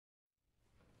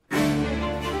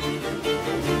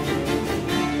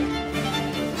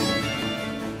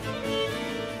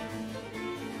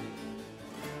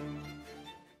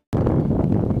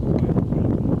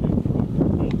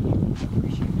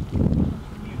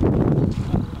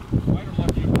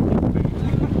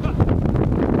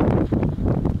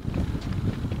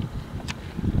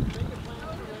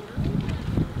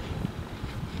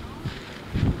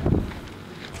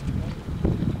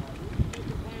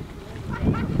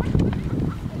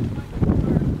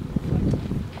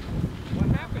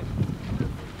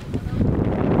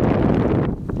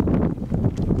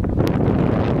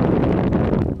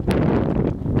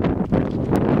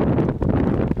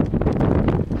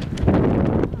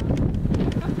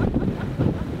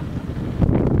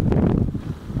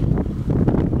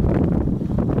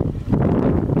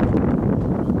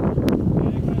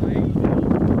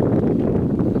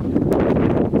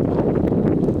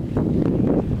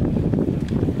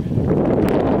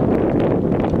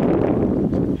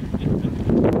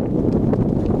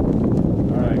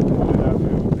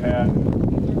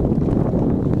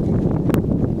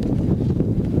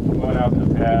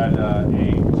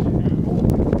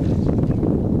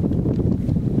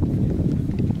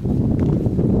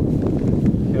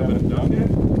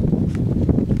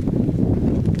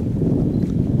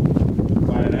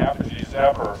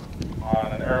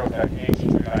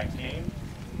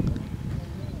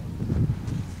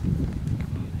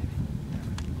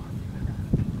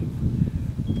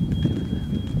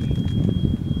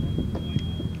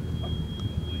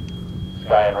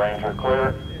Giant Ranger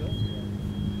clear.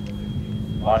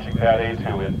 Launching pad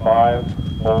A2 in 5,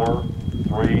 4,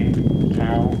 3, 2,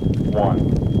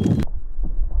 1.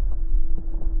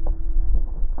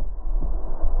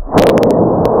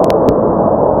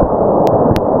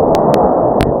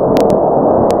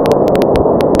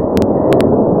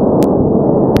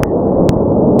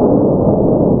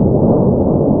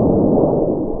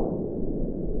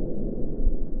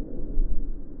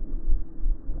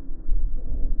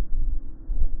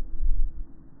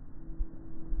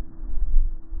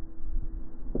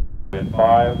 In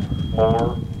 5,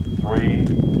 4, 3,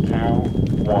 2,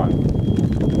 1.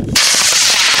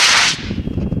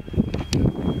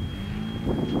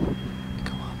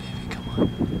 Come on, baby, come on.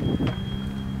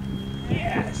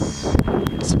 Yes!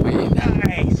 Sweet.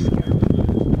 Nice!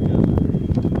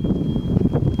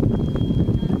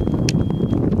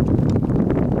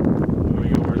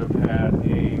 Moving over to pad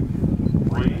A3.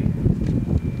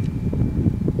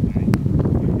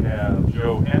 We have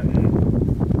Joe Hinton.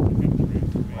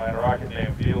 Flying a rocket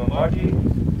named Feeling Lucky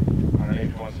on an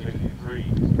H-163.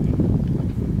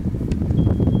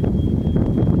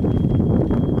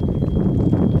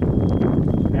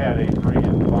 Pad A3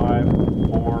 in 5,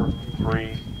 4,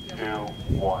 3, 2,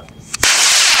 1.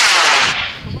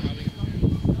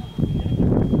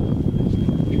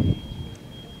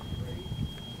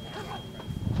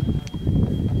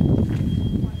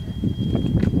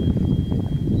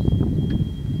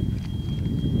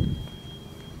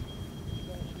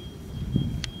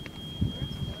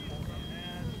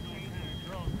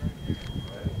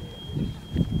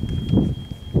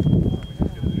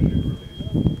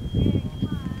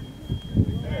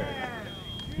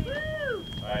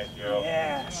 Nice, Joe.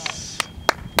 Yes!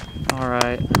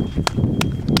 Alright.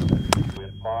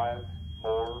 In 5,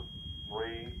 4,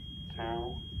 3, 2,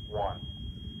 1.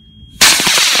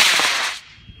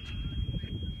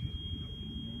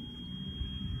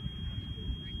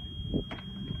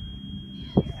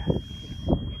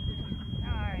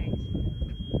 Nice!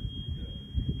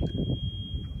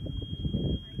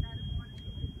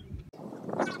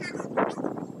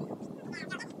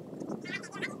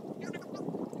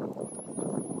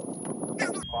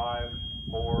 5,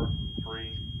 4,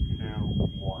 3, 2,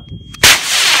 1.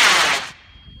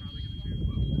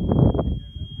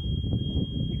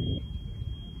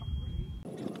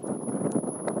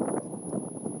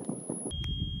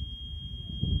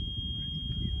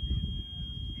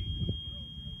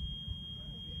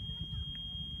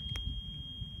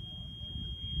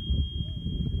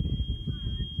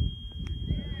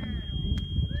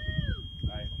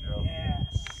 Nice, Joe. Yes!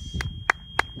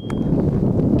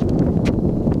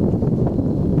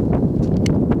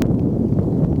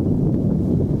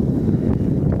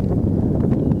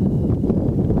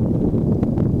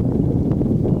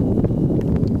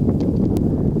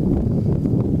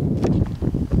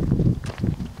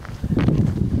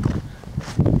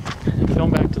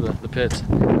 Going back to the pits.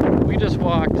 We just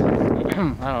walked, I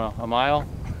don't know, a mile.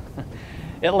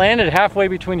 It landed halfway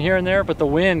between here and there, but the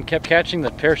wind kept catching the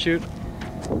parachute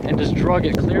and just drug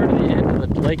it clear to the end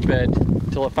of the lake bed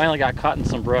until it finally got caught in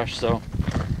some brush. So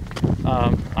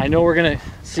I know we're gonna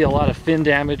see a lot of fin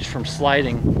damage from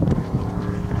sliding.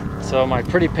 So my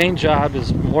pretty paint job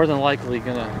is more than likely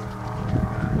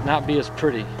gonna not be as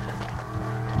pretty.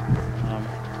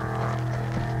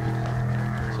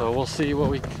 So we'll see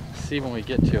what we see when we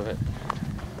get to it.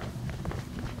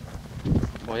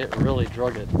 Boy, it really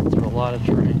drug it through a lot of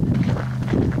terrain.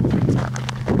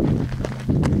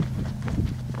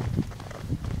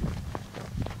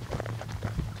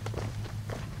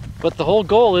 But the whole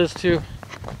goal is to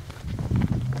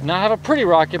not have a pretty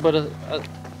rocket, but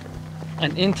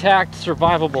an intact,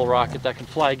 survivable rocket that can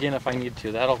fly again if I need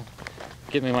to. That'll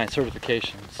get me my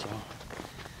certification. So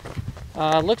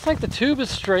looks like the tube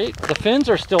is straight. The fins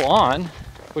are still on,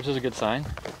 which is a good sign.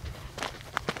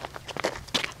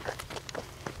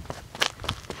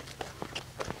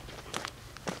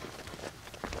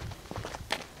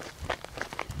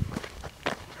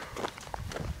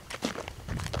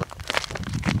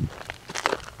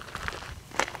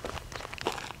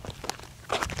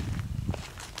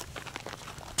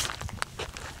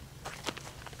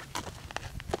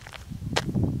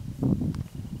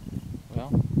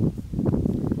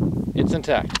 It's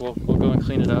intact. We'll go and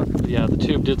clean it up. But yeah, the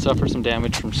tube did suffer some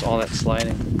damage from all that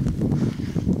sliding.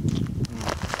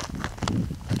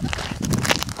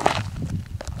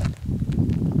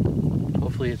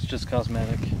 Hopefully it's just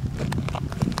cosmetic.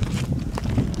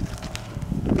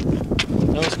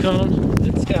 Nose cone,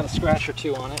 it's got a scratch or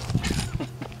two on it.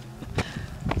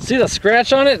 See the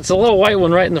scratch on it? It's a little white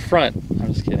one right in the front.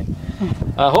 I'm just kidding.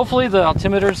 Hopefully the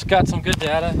altimeter's got some good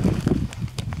data.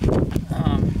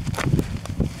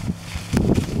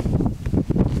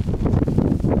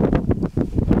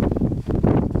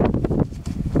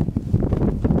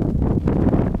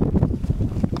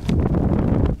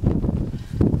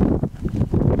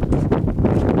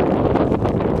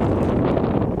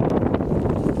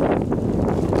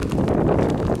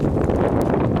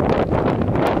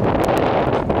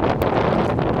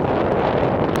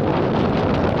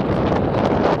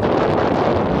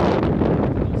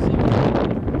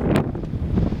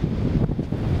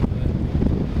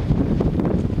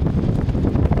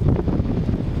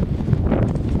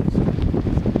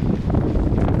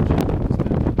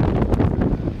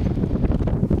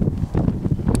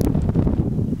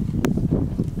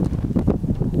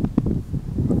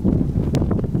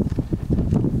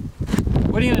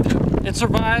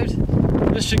 survived,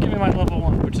 this should give me my level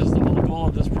 1, which is the whole goal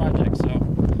of this project. So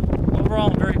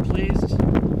overall, I'm very pleased.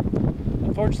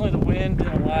 Unfortunately, the wind did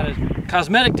a lot of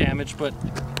cosmetic damage, but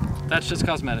that's just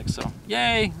cosmetic. So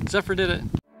yay, Zephyr did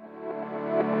it.